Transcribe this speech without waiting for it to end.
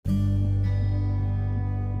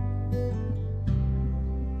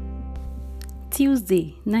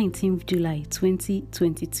Tuesday, 19th July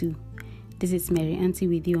 2022. This is Mary Auntie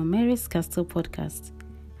with you on Mary's Castle Podcast.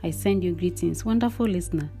 I send you greetings, wonderful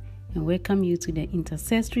listener, and welcome you to the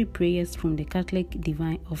intercessory prayers from the Catholic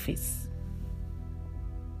Divine Office.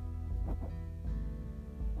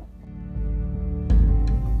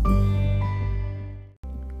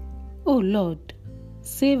 O Lord,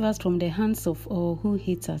 save us from the hands of all who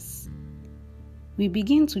hate us. We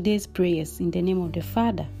begin today's prayers in the name of the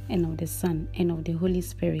Father, and of the Son, and of the Holy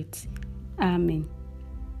Spirit. Amen.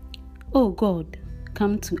 O God,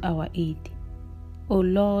 come to our aid. O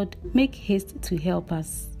Lord, make haste to help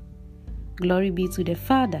us. Glory be to the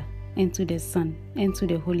Father, and to the Son, and to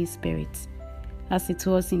the Holy Spirit, as it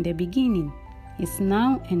was in the beginning, is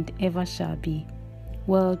now, and ever shall be,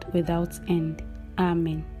 world without end.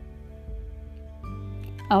 Amen.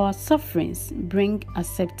 Our sufferings bring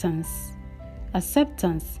acceptance.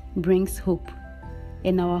 Acceptance brings hope,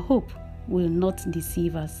 and our hope will not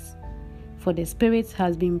deceive us, for the Spirit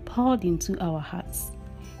has been poured into our hearts.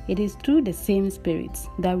 It is through the same Spirit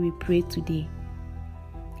that we pray today.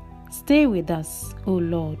 Stay with us, O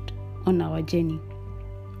Lord, on our journey.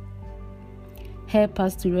 Help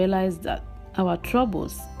us to realize that our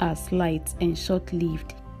troubles are slight and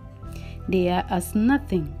short-lived. They are as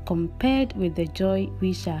nothing compared with the joy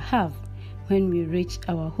we shall have when we reach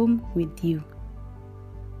our home with you.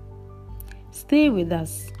 Stay with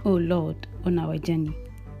us, O Lord, on our journey.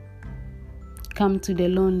 Come to the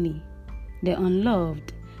lonely, the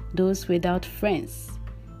unloved, those without friends.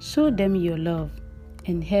 Show them your love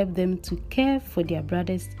and help them to care for their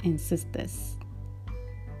brothers and sisters.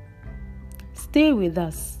 Stay with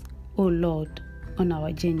us, O Lord, on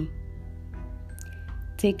our journey.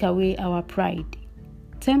 Take away our pride,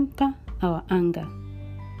 temper our anger.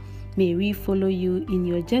 May we follow you in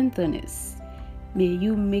your gentleness. May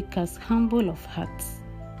you make us humble of heart.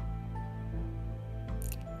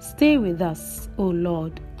 Stay with us, O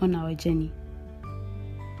Lord, on our journey.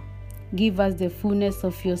 Give us the fullness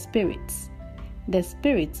of your Spirit, the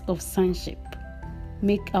Spirit of sonship.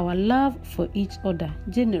 Make our love for each other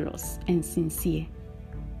generous and sincere.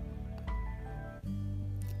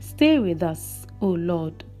 Stay with us, O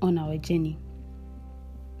Lord, on our journey.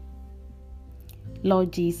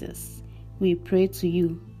 Lord Jesus, we pray to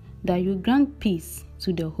you that you grant peace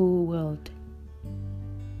to the whole world.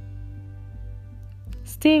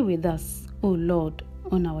 Stay with us, O Lord,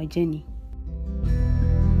 on our journey.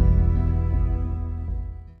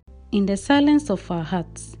 In the silence of our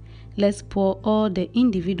hearts, let's pour all the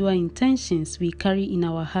individual intentions we carry in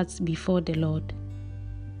our hearts before the Lord.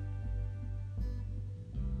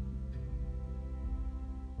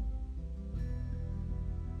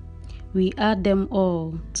 We add them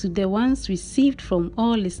all to the ones received from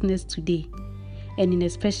all listeners today, and in a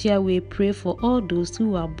special way pray for all those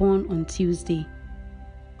who are born on Tuesday.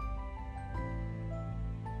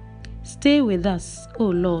 Stay with us, O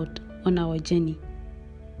Lord, on our journey.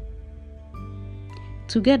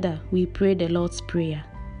 Together we pray the Lord's Prayer.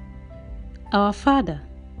 Our Father,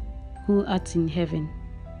 who art in heaven,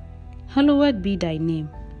 hallowed be thy name.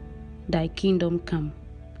 Thy kingdom come.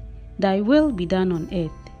 Thy will be done on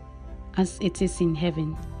earth as it is in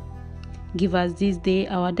heaven. Give us this day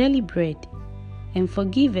our daily bread, and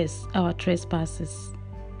forgive us our trespasses,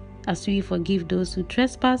 as we forgive those who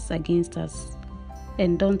trespass against us.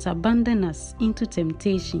 And don't abandon us into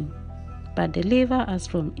temptation, but deliver us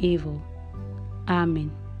from evil.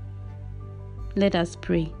 Amen. Let us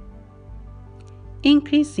pray.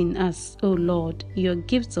 Increase in us, O Lord, your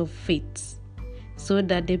gifts of faith, so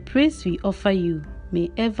that the praise we offer you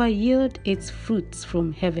may ever yield its fruits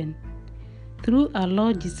from heaven. Through our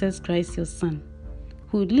Lord Jesus Christ, your Son,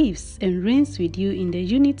 who lives and reigns with you in the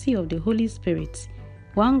unity of the Holy Spirit,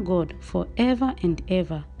 one God, forever and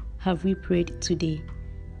ever, have we prayed today.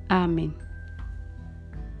 Amen.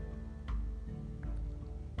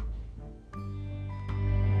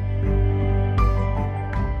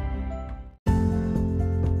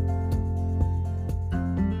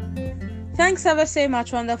 Thanks ever so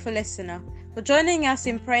much, wonderful listener, for joining us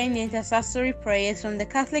in praying the intercessory prayers from the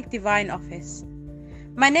Catholic Divine Office.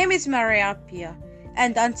 My name is Maria Pia,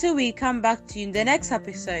 and until we come back to you in the next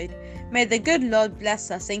episode, may the good Lord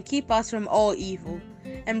bless us and keep us from all evil,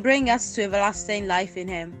 and bring us to everlasting life in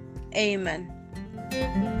Him. Amen.